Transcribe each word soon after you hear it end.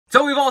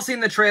So we've all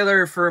seen the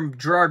trailer for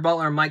Gerard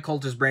Butler and Mike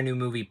Colter's brand new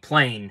movie,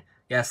 Plane.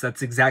 Yes,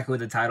 that's exactly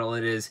what the title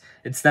it is.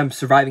 It's them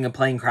surviving a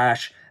plane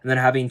crash and then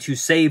having to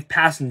save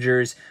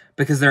passengers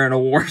because they're in a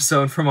war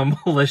zone from a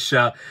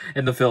militia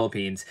in the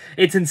Philippines.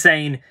 It's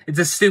insane. It's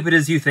as stupid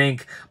as you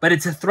think, but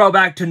it's a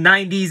throwback to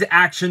 90s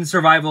action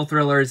survival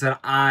thrillers, and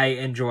I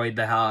enjoyed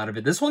the hell out of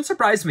it. This one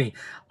surprised me.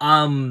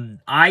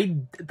 I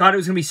thought it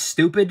was going to be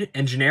stupid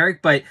and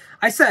generic, but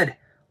I said,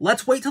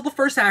 let's wait till the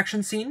first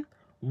action scene.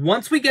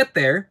 Once we get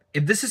there,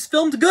 if this is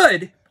filmed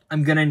good,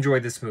 I'm going to enjoy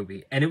this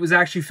movie. And it was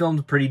actually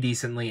filmed pretty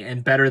decently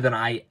and better than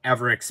I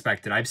ever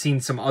expected. I've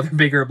seen some other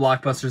bigger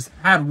blockbusters that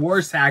had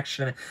worse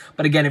action.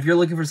 But again, if you're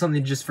looking for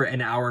something just for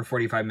an hour and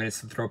 45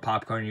 minutes to throw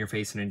popcorn in your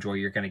face and enjoy,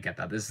 you're going to get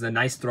that. This is a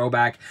nice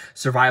throwback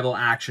survival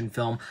action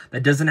film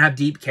that doesn't have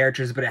deep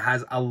characters, but it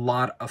has a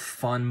lot of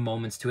fun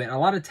moments to it and a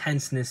lot of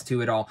tenseness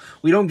to it all.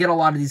 We don't get a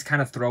lot of these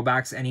kind of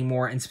throwbacks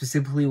anymore, and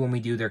specifically when we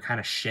do, they're kind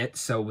of shit.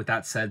 So with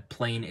that said,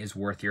 Plane is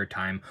worth your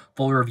time.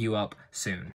 Full review up soon.